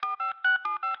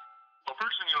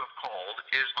person you have called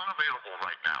is unavailable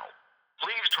right now.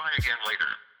 Please try again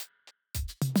later.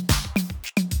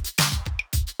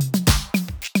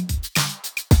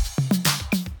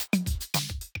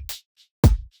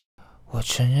 我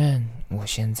承认，我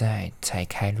现在才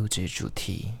开录这主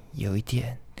题，有一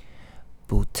点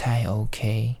不太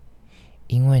OK，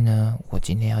 因为呢，我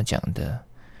今天要讲的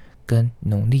跟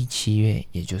农历7月，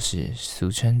也就是俗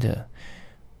称的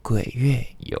鬼月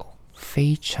有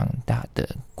非常大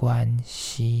的关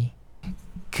系。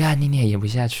干你也演不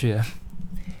下去了。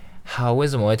好，为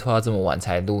什么会拖到这么晚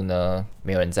才录呢？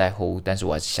没有人在乎，但是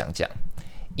我还是想讲。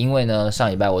因为呢，上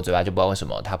礼拜我嘴巴就不知道为什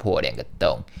么它破了2个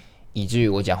洞，以至于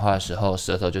我讲话的时候，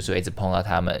舌头就是会一直碰到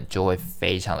它们，就会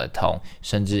非常的痛，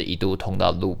甚至一度痛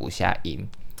到录不下音。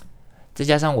再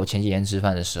加上我前几天吃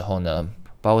饭的时候呢，不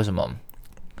知道为什么，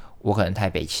我可能太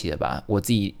北七了吧，我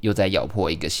自己又在咬破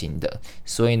一个新的，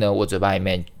所以呢，我嘴巴里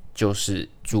面就是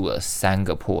住了3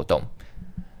个破洞，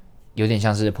有点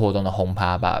像是破洞的轰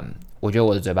趴吧。我觉得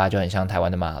我的嘴巴就很像台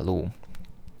湾的马路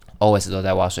 ，always 都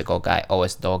在挖水沟盖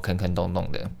 ，always 都坑坑洞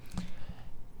洞的。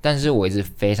但是我一直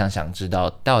非常想知道，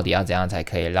到底要怎样才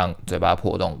可以让嘴巴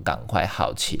破洞赶快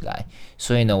好起来。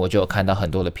所以呢，我就有看到很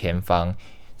多的偏方，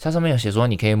它上面有写说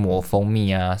你可以抹蜂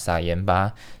蜜啊、撒盐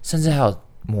巴，甚至还有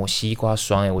抹西瓜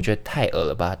霜。我觉得太恶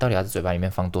了吧！到底要在嘴巴里面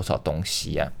放多少东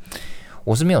西啊？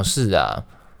我是没有试啊，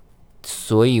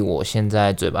所以我现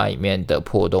在嘴巴里面的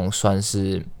破洞算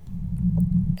是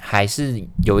还是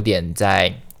有点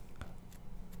在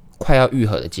快要愈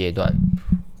合的阶段。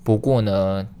不过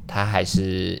呢，它还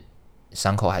是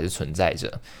伤口还是存在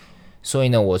着，所以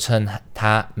呢，我趁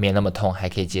它没那么痛还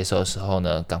可以接受的时候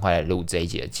呢，赶快来录这一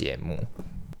集的节目。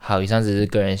好，以上只是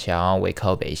个人想要微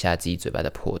靠北一下自己嘴巴的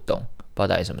破洞，不知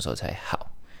道到底什么时候才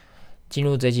好。进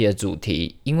入这一集的主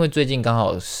题，因为最近刚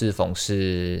好适逢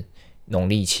是农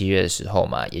历7月的时候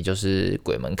嘛，也就是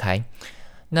鬼门开。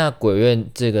那鬼月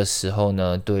这个时候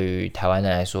呢，对于台湾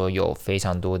人来说有非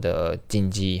常多的禁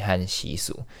忌和习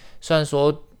俗。虽然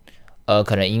说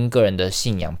可能因个人的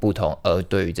信仰不同，而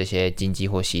对于这些禁忌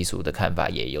或习俗的看法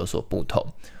也有所不同。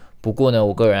不过呢，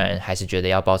我个人还是觉得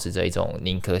要保持着一种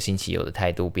宁可信其有的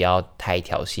态度，不要太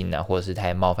挑衅啊，或者是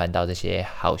太冒犯到这些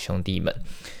好兄弟们，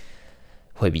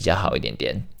会比较好一点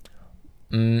点。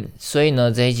所以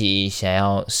呢，这一集想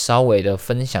要稍微的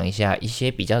分享一下一些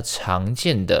比较常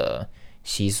见的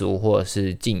习俗或者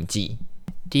是禁忌。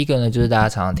第一个呢，就是大家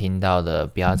常常听到的，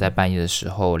不要在半夜的时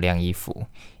候晾衣服，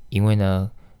因为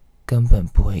呢根本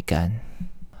不会干。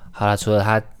好啦，除了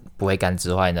它不会干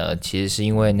之外呢，其实是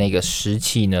因为那个湿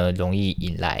气呢容易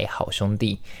引来好兄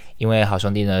弟，因为好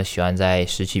兄弟呢喜欢在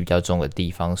湿气比较重的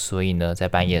地方，所以呢在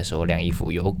半夜的时候晾衣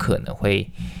服有可能会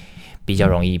比较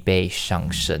容易被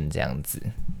上身这样子。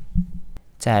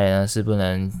再来呢是不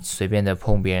能随便的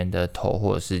碰别人的头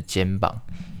或者是肩膀，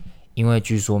因为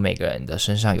据说每个人的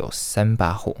身上有3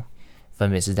把火，分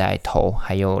别是在头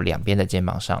还有2边的肩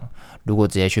膀上，如果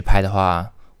直接去拍的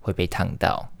话会被烫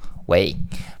到。喂，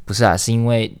不是啊，是因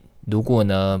为如果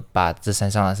呢把这身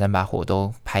上的3把火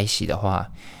都拍熄的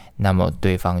话，那么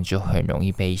对方就很容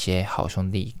易被一些好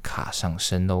兄弟卡上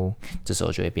身咯，这时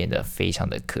候就会变得非常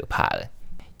的可怕了。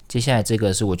接下来这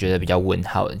个是我觉得比较问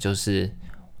号的，就是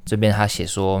这边他写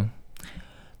说，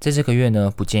在这个月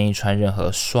呢，不建议穿任何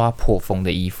刷破风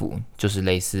的衣服，就是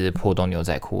类似破洞牛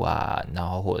仔裤啊，然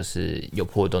后或者是有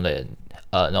破洞的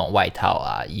那种外套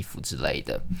啊、衣服之类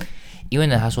的。因为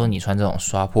呢，他说你穿这种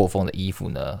刷破风的衣服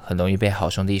呢，很容易被好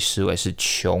兄弟视为是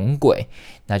穷鬼，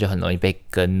那就很容易被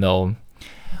跟哦。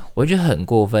我觉得很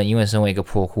过分，因为身为一个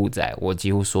破裤仔，我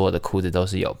几乎所有的裤子都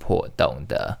是有破洞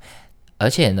的。而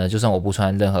且呢，就算我不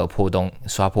穿任何破洞、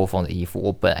刷破风的衣服，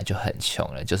我本来就很穷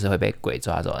了，就是会被鬼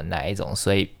抓走的那一种，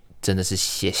所以真的是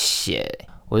谢谢，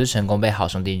我是成功被好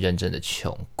兄弟认证的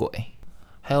穷鬼。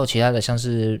还有其他的，像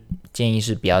是建议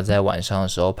是不要在晚上的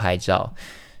时候拍照，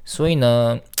所以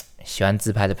呢，喜欢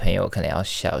自拍的朋友可能要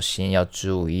小心，要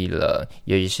注意了，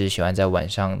尤其是喜欢在晚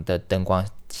上的灯光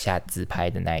下自拍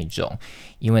的那一种，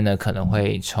因为呢可能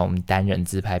会从单人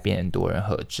自拍变成多人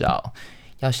合照，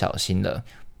要小心了。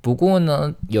不过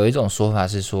呢，有一种说法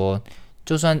是说，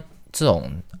就算这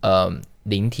种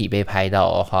灵体被拍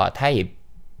到的话，他也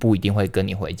不一定会跟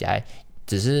你回家，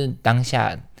只是当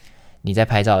下你在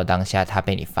拍照的当下，他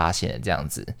被你发现了这样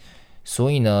子。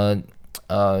所以呢，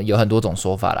有很多种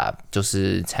说法啦，就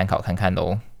是参考看看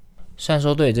咯。虽然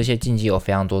说对于这些禁忌有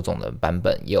非常多种的版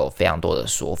本，也有非常多的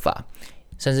说法，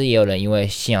甚至也有人因为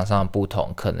信仰上的不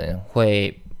同，可能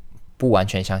会不完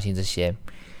全相信这些。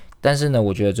但是呢，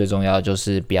我觉得最重要的就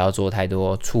是不要做太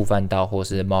多触犯到或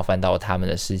是冒犯到他们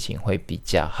的事情会比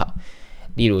较好。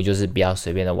例如就是不要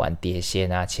随便的玩碟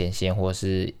仙啊、牵线，或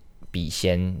是笔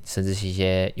仙，甚至是一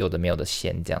些有的没有的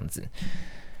仙这样子。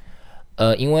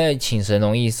因为请神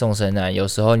容易送神难，有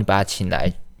时候你把他请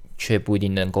来，却不一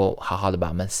定能够好好的把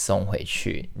他们送回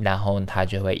去，然后他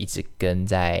就会一直跟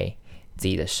在自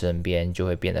己的身边，就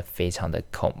会变得非常的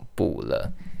恐怖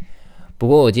了。不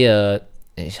过我记得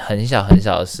很小很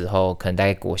小的时候，可能大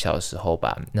概国小的时候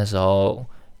吧，那时候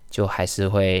就还是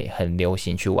会很流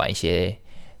行去玩一些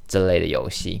这类的游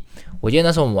戏。我记得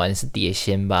那时候我们玩的是碟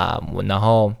仙吧，然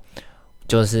后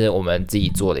就是我们自己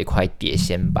做了一块碟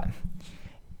仙板，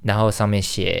然后上面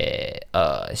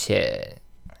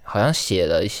好像写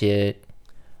了一些，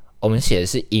我们写的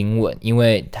是英文，因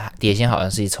为碟仙好像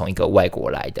是从一个外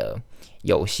国来的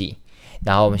游戏，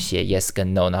然后我们写 yes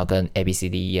跟 no， 然后跟 A B C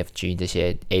D E F G 这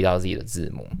些 A 到 Z 的字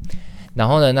母。然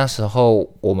后呢，那时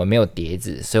候我们没有碟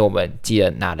子，所以我们记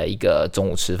得拿了一个中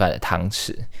午吃饭的汤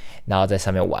匙，然后在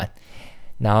上面玩，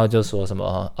然后就说什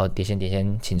么碟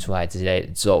仙请出来之类的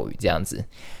咒语这样子。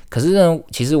可是呢，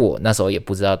其实我那时候也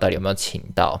不知道到底有没有请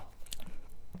到，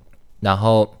然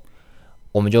后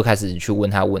我们就开始去问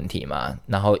他问题嘛，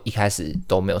然后一开始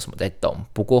都没有什么在动，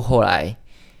不过后来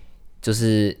就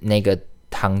是那个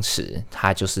汤匙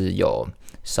它就是有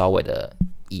稍微的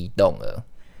移动了，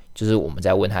就是我们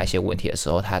在问他一些问题的时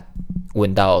候，他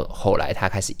问到后来他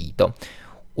开始移动，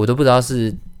我都不知道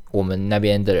是我们那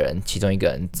边的人其中一个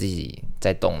人自己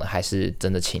在动了，还是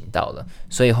真的请到了。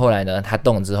所以后来呢，他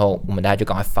动了之后，我们大家就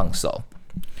赶快放手，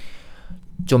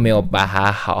就没有把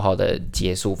它好好的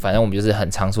结束。反正我们就是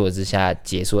很仓促的之下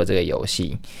结束了这个游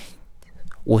戏。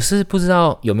我是不知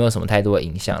道有没有什么太多的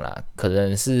影响啦，可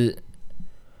能是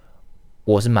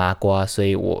我是麻瓜，所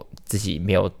以我自己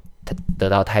没有得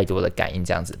到太多的感应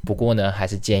这样子。不过呢，还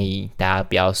是建议大家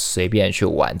不要随便去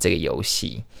玩这个游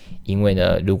戏，因为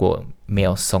呢，如果没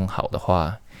有送好的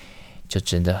话，就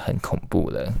真的很恐怖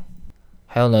了。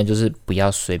还有呢，就是不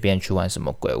要随便去玩什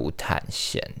么鬼屋探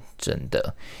险，真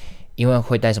的，因为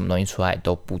会带什么东西出来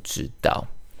都不知道。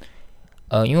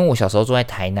因为我小时候住在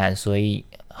台南，所以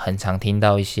很常听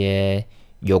到一些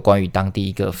有关于当地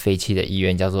一个废弃的医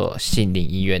院叫做杏林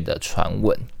医院的传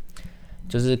闻，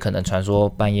就是可能传说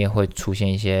半夜会出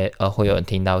现一些会有人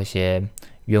听到一些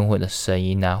冤魂的声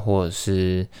音啊，或者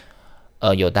是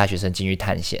有大学生进去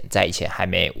探险，在以前还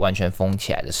没完全封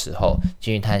起来的时候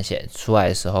进去探险，出来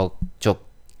的时候就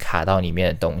卡到里面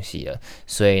的东西了，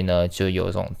所以呢就有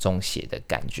一种中邪的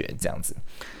感觉这样子。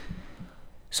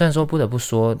虽然说不得不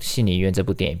说杏林医院这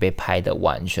部电影被拍的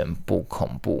完全不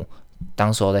恐怖，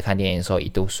当时候在看电影的时候一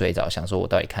度睡着，想说我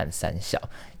到底看三小，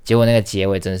结果那个结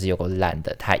尾真的是有够烂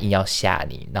的，他硬要吓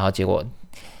你，然后结果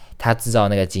他制造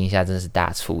那个惊吓真的是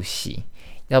大出戏。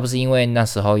要不是因为那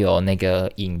时候有那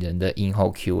个影人的映后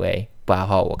QA， 不然的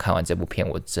话我看完这部片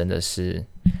我真的是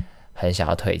很想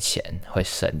要退钱，会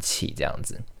生气这样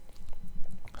子。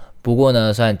不过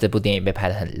呢，虽然这部电影被拍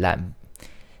得很烂，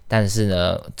但是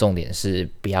呢，重点是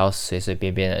不要随随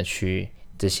便便的去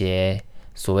这些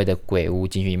所谓的鬼屋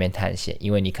进去里面探险，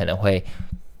因为你可能会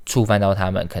触犯到他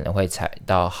们，可能会踩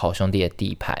到好兄弟的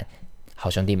地盘，好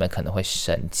兄弟们可能会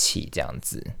生气这样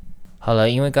子。好了，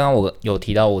因为刚刚我有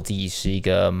提到我自己是一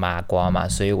个麻瓜嘛，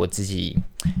所以我自己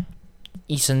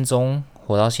一生中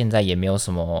活到现在也没有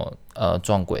什么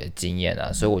撞鬼的经验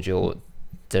啊，所以我觉得我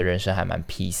的人生还蛮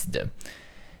peace 的。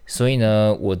所以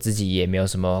呢，我自己也没有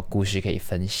什么故事可以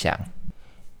分享。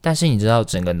但是你知道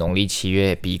整个农历7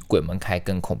月比鬼门开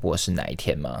更恐怖的是哪一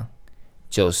天吗？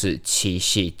就是七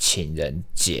夕情人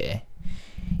节。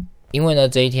因为呢，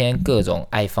这一天各种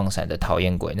爱放闪的讨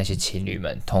厌鬼，那些情侣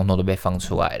们通通都被放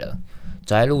出来了。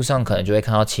走在路上可能就会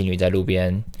看到情侣在路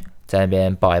边在那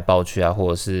边抱来抱去啊，或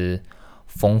者是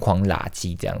疯狂拉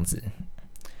鸡这样子。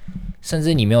甚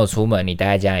至你没有出门，你待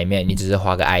在家里面，你只是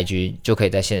滑个 IG， 就可以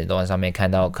在现实动态上面看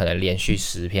到可能连续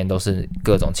10篇都是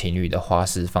各种情侣的花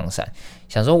式放闪。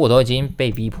想说我都已经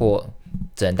被逼迫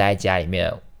只能待在家里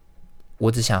面，我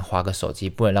只想滑个手机，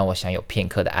不能让我享有片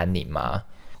刻的安宁吗？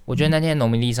我觉得那天农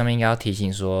民历上面应该要提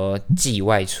醒说，忌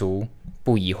外出，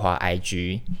不宜滑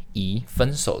IG， 宜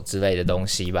分手之类的东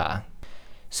西吧。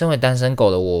身为单身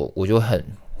狗的我就很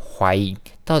怀疑，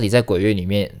到底在鬼月里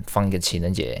面放一个情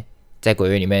人节，在鬼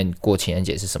月里面过情人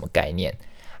节是什么概念？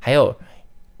还有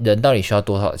人到底需要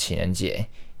多少的情人节？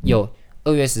有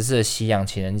2月14的西洋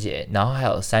情人节，然后还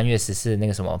有3月14的那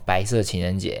个什么白色情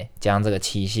人节，加上这个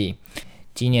七夕。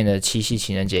今年的七夕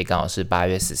情人节刚好是8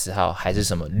月14号，还是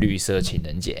什么绿色情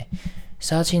人节？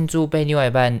是要庆祝被另外一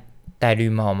半戴绿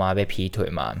帽吗？被劈腿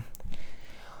吗？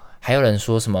还有人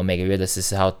说什么每个月的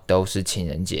14号都是情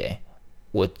人节，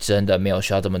我真的没有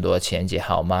需要这么多的情人节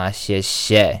好吗？谢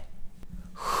谢。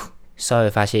稍微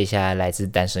发泄一下来自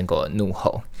单身狗的怒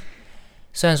吼。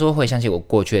虽然说回想起我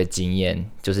过去的经验，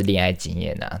就是恋爱经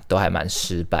验啊，都还蛮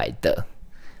失败的。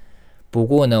不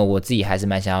过呢，我自己还是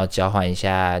蛮想要交换一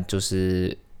下，就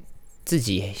是自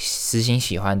己私心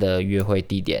喜欢的约会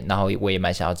地点，然后我也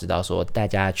蛮想要知道说，大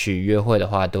家去约会的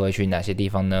话都会去哪些地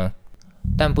方呢？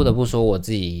但不得不说，我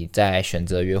自己在选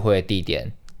择约会的地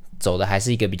点，走的还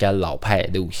是一个比较老派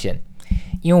的路线，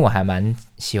因为我还蛮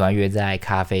喜欢约在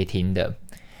咖啡厅的。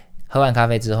喝完咖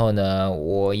啡之后呢，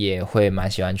我也会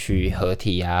蛮喜欢去河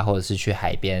堤啊，或者是去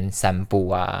海边散步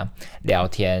啊，聊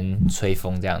天、吹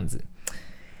风这样子。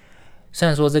虽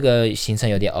然说这个行程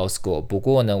有点 old school， 不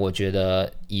过呢，我觉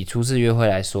得以初次约会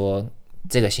来说，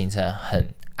这个行程很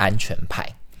安全牌，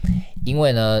因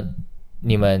为呢，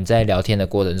你们在聊天的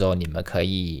过程中，你们可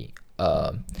以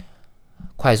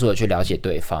快速的去了解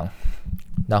对方，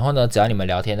然后呢，只要你们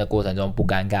聊天的过程中不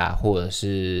尴尬，或者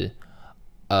是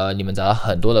你们找到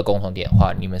很多的共同点的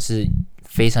话，你们是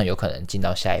非常有可能进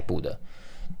到下一步的。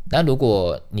那如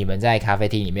果你们在咖啡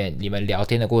厅里面，你们聊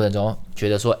天的过程中觉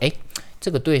得说，这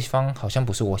个对方好像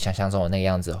不是我想象中的那个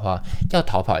样子的话，要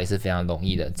逃跑也是非常容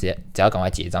易的，只要赶快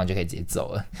结账就可以直接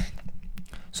走了。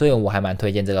所以我还蛮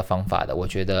推荐这个方法的，我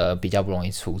觉得比较不容易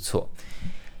出错。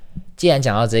既然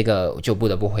讲到这个，就不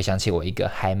得不回想起我一个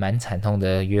还蛮惨痛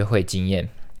的约会经验，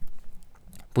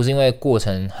不是因为过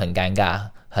程很尴尬，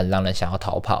很让人想要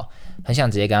逃跑，很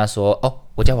想直接跟他说，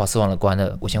我家瓦斯忘了关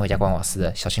了，我先回家关瓦斯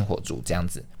了，小心火烛这样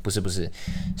子。不是，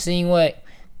是因为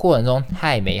过程中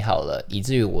太美好了，以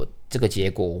至于我这个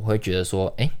结果我会觉得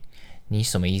说，你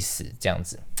什么意思这样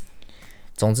子。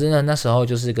总之呢，那时候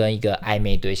就是跟一个暧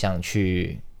昧对象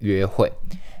去约会，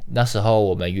那时候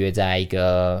我们约在一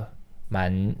个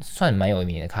算蛮有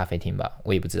名的咖啡厅吧，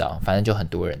我也不知道，反正就很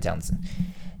多人这样子。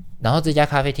然后这家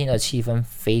咖啡厅的气氛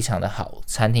非常的好，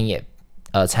餐点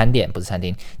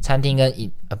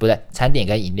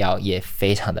跟饮料也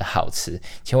非常的好吃。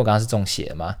请问我刚刚是中邪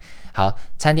了吗？好，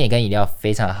餐点跟饮料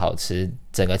非常的好吃，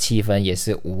整个气氛也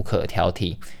是无可挑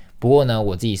剔。不过呢，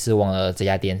我自己是忘了这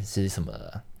家店是什么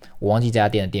了，我忘记这家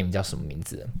店的店名叫什么名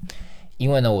字了。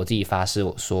因为呢，我自己发誓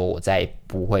我说我再也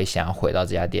不会想要回到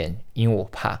这家店，因为我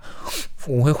怕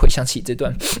我会回想起这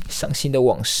段伤心的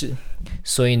往事，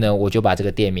所以呢，我就把这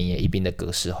个店名也一并的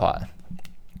格式化了。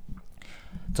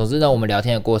总之呢，我们聊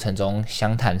天的过程中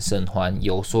相谈甚欢，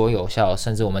有说有笑，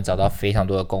甚至我们找到非常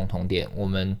多的共同点。我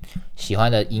们喜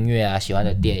欢的音乐啊，喜欢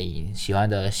的电影，喜欢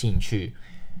的兴趣，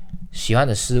喜欢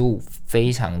的事物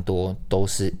非常多，都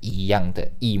是一样的，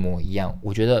一模一样。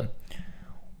我觉得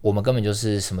我们根本就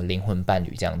是什么灵魂伴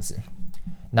侣这样子。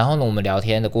然后呢，我们聊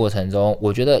天的过程中，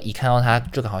我觉得一看到他，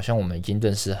就好像我们已经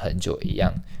认识很久一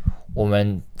样。我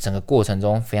们整个过程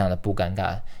中非常的不尴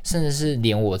尬，甚至是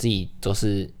连我自己都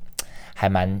是还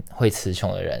蛮会词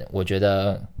穷的人，我觉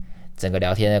得整个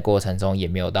聊天的过程中也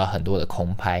没有到很多的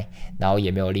空拍，然后也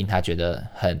没有令他觉得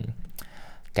很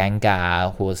尴尬啊，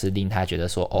或者是令他觉得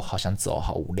说好想走，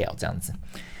好无聊这样子。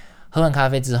喝完咖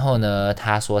啡之后呢，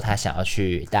他说他想要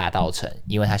去大稻埕，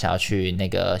因为他想要去那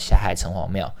个霞海城隍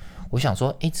庙。我想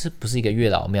说，这不是一个月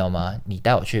老庙吗？你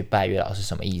带我去拜月老是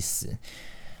什么意思？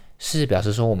是表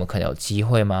示说我们可能有机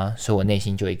会吗？所以我内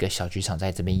心就有一个小剧场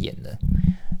在这边演了。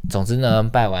总之呢，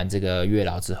拜完这个月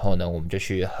老之后呢，我们就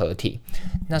去合体。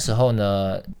那时候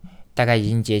呢，大概已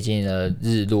经接近了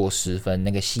日落时分，那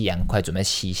个夕阳快准备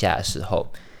西下的时候，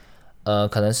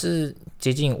可能是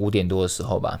接近5点多的时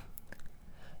候吧。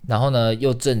然后呢，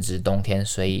又正值冬天，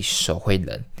所以手会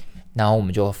冷。然后我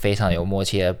们就非常有默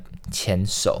契的牵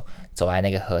手走在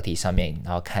那个河堤上面，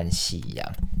然后看夕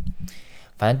阳。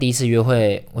反正第一次约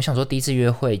会，我想说第一次约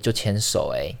会就牵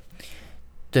手，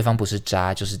对方不是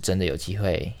渣，就是真的有机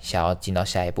会想要进到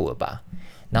下一步了吧。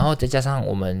然后再加上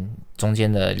我们中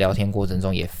间的聊天过程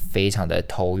中也非常的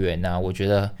投缘啊，我觉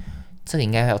得这个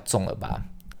应该要中了吧。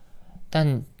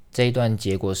但这一段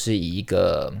结果是以一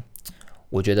个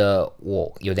我觉得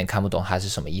我有点看不懂他是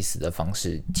什么意思的方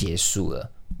式结束了。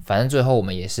反正最后我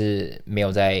们也是没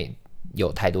有再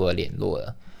有太多的联络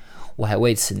了，我还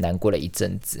为此难过了一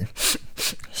阵子。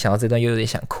想到这段又有点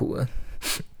想哭了。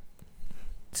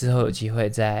之后有机会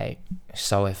再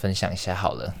稍微分享一下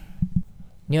好了。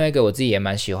另外一个我自己也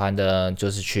蛮喜欢的，就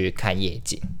是去看夜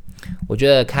景。我觉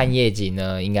得看夜景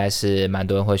呢，应该是蛮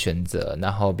多人会选择，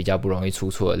然后比较不容易出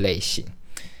错的类型。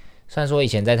虽然说以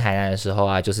前在台南的时候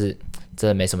啊，就是真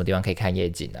的没什么地方可以看夜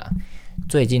景啊。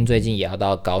最近也要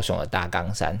到高雄的大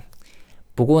冈山，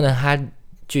不过呢，它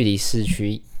距离市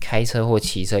区开车或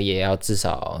骑车也要至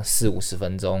少40-50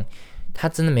分钟，它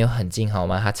真的没有很近好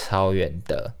吗？它超远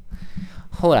的。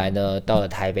后来呢，到了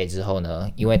台北之后呢，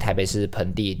因为台北是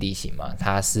盆地的地形嘛，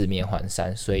它四面环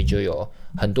山，所以就有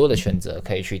很多的选择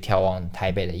可以去眺望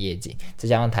台北的夜景。再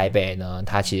加上台北呢，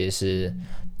它其实是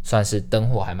算是灯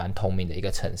火还蛮通明的一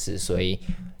个城市，所以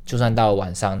就算到了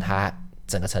晚上，它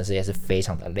整个城市也是非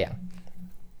常的亮。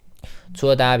除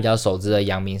了大家比较熟知的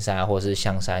阳明山或是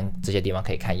象山这些地方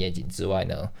可以看夜景之外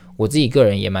呢，我自己个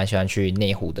人也蛮喜欢去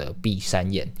内湖的碧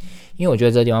山岩，因为我觉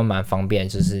得这个地方蛮方便，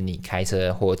就是你开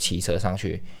车或骑车上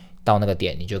去到那个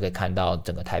点，你就可以看到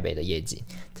整个台北的夜景，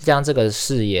再加上这个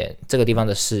视野，这个地方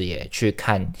的视野去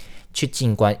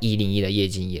静观101的夜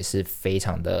景也是非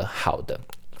常的好的。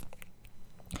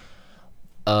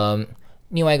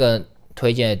另外一个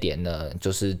推荐的点呢，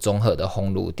就是中和的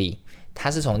烘炉地，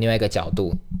它是从另外一个角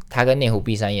度，它跟内湖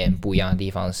碧山岩不一样的地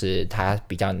方是它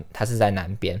是在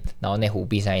南边，然后内湖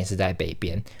碧山岩是在北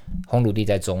边，烘炉地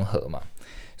在中和嘛，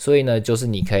所以呢，就是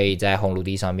你可以在烘炉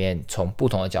地上面从不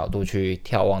同的角度去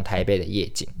眺望台北的夜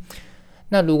景。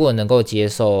那如果能够接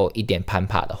受一点攀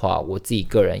爬的话，我自己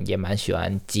个人也蛮喜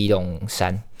欢基隆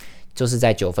山，就是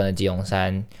在9份的基隆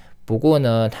山。不过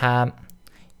呢，它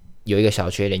有一个小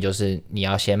缺点，就是你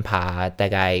要先爬大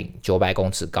概900公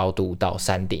尺高度到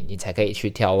山顶，你才可以去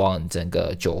眺望整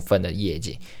个9份的夜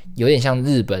景，有点像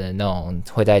日本的那种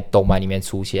会在动漫里面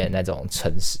出现那种城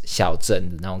市小镇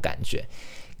的那种感觉。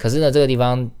可是呢，这个地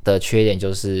方的缺点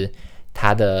就是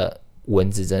它的蚊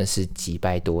子真的是几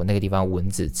百多，那个地方蚊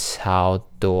子超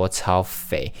多超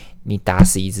肥，你打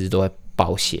死一只都会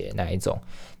爆血那一种。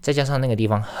再加上那个地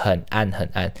方很暗很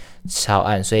暗，超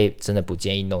暗，所以真的不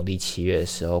建议农历7月的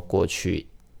时候过去，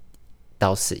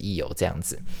到此一游这样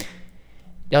子。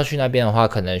要去那边的话，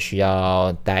可能需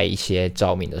要带一些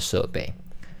照明的设备。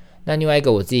那另外一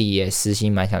个我自己也私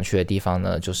心蛮想去的地方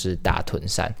呢，就是大屯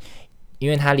山。因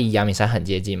为它离阳明山很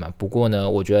接近嘛，不过呢，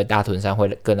我觉得大屯山会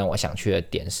更让我想去的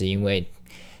点，是因为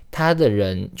它的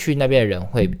人去那边的人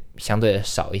会相对的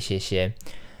少一些些。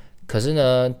可是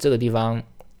呢，这个地方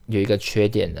有一个缺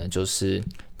点呢，就是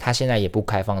它现在也不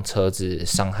开放车子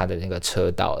上它的那个车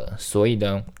道了，所以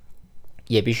呢，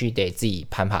也必须得自己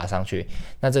攀爬上去。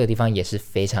那这个地方也是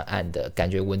非常暗的，感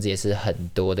觉蚊子也是很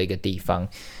多的一个地方。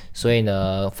所以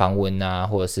呢，防蚊啊，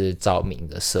或者是照明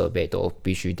的设备都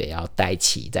必须得要带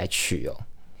齐再去哦。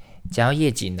讲到夜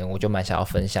景呢，我就蛮想要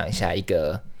分享一下一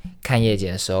个看夜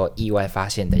景的时候意外发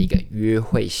现的一个约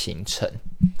会行程。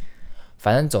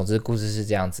反正总之故事是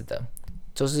这样子的，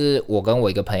就是我跟我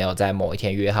一个朋友在某一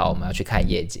天约好我们要去看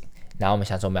夜景，然后我们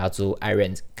想说我们要租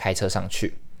Iron 开车上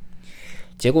去。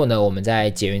结果呢，我们在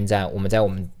捷运站，我们在我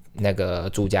们那个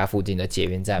住家附近的捷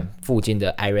运站附近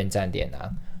的 Iron 站点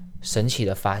啊，神奇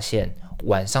的发现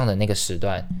晚上的那个时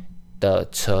段的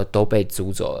车都被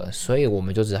租走了，所以我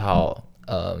们就只好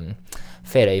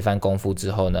费了一番功夫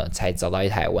之后呢，才找到一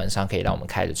台晚上可以让我们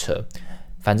开的车。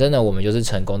反正呢，我们就是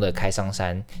成功的开上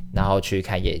山，然后去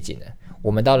看夜景了。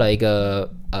我们到了一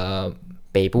个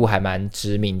北部还蛮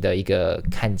知名的一个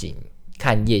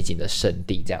看夜景的圣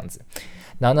地这样子。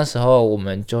然后那时候我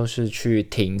们就是去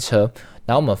停车，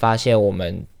然后我们发现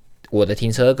我的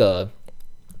停车格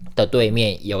的对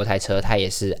面有一台车，它也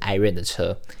是 Iron 的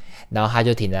车，然后它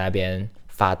就停在那边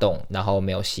发动，然后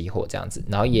没有熄火这样子，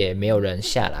然后也没有人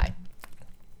下来。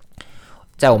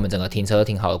在我们整个停车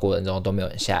停好的过程中都没有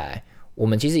人下来。我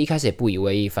们其实一开始也不以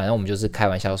为意，反正我们就是开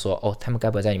玩笑说，哦，他们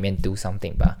该不会在里面 do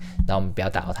something 吧？然后我们不要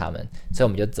打扰他们，所以我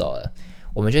们就走了。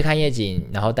我们去看夜景，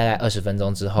然后大概20分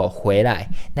钟之后回来，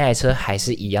那台车还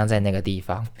是一样在那个地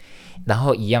方，然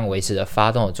后一样维持着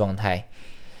发动的状态。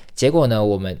结果呢，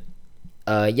我们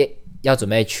要准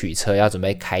备取车，要准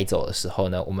备开走的时候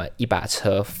呢，我们一把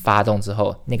车发动之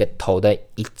后，那个头灯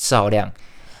一照亮，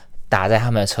打在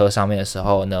他们的车上面的时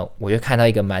候呢，我就看到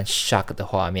一个蛮 shock 的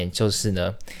画面，就是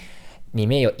呢，里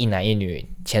面有一男一女，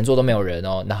前座都没有人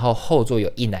哦，然后后座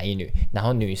有一男一女，然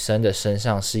后女生的身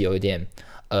上是有一点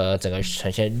整个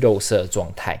呈现肉色的状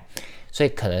态，所以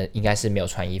可能应该是没有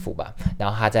穿衣服吧。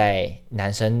然后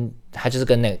他就是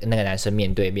跟那个男生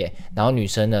面对面，然后女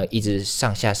生呢一直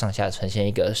上下呈现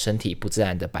一个身体不自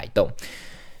然的摆动，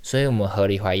所以我们合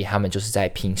理怀疑他们就是在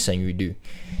拼生育率。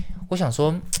我想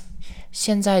说，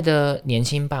现在的年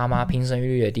轻爸妈拼生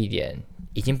育率的地点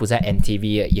已经不在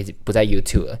MTV 了，也不在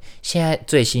YouTube 了，现在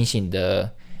最新型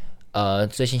的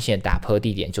打坡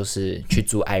地点就是去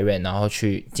租 Iron， 然后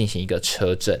去进行一个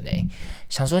车震欸。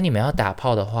想说你们要打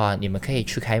炮的话，你们可以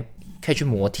去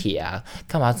磨铁啊，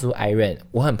干嘛租 Iron？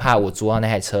 我很怕我租到那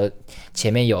台车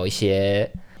前面有一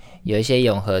些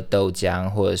永和豆浆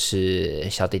或者是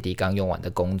小弟弟刚用完的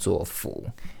工作服，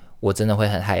我真的会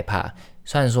很害怕。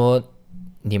虽然说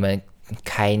你们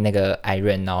开那个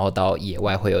Iron 然后到野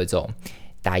外会有一种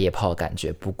打野炮的感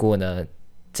觉，不过呢，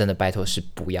真的拜托是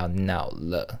不要闹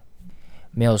了。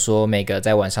没有说每个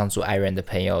在晚上住 Iron 的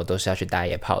朋友都是要去打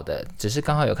野炮的，只是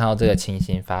刚好有看到这个情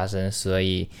形发生，所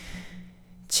以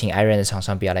请 Iron 的厂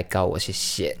商不要来告我，谢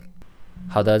谢。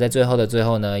好的，在最后的最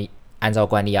后呢，按照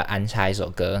惯例要安插一首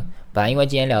歌。本来因为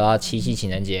今天聊到七夕情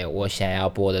人节，我想要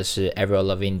播的是 Avril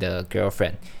Lavigne 的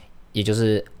Girlfriend， 也就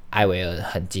是艾薇儿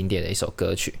很经典的一首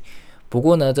歌曲。不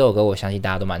过呢，这首歌我相信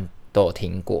大家都有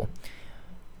听过。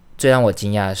最让我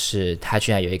惊讶的是，它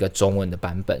居然有一个中文的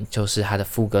版本，就是它的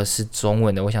副歌是中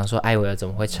文的。我想说，艾薇儿怎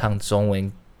么会唱中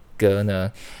文歌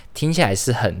呢？听起来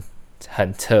是很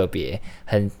特别，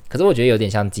可是我觉得有点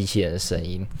像机器人的声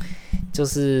音，就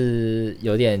是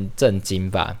有点震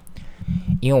惊吧。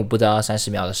因为我不知道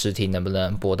30秒的试听能不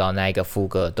能播到那一个副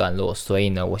歌的段落，所以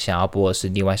呢，我想要播的是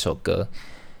另外一首歌，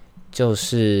就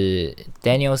是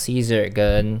Daniel Caesar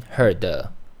跟 Her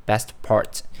的 Best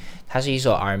Part。它是一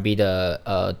首 R&B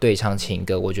的对唱情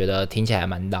歌，我觉得听起来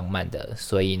蛮浪漫的。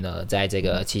所以呢，在这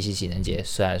个七夕情人节，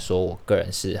虽然说我个人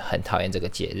是很讨厌这个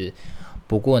节日，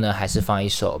不过呢，还是放一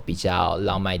首比较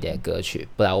浪漫一点的歌曲。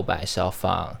不然我本来是要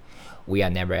放 We Are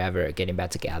Never Ever Getting Back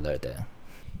Together 的。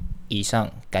以上，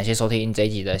感谢收听这一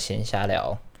集的闲瞎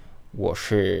聊。我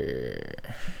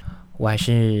还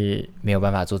是没有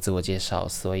办法做自我介绍，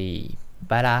所以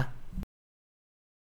拜啦。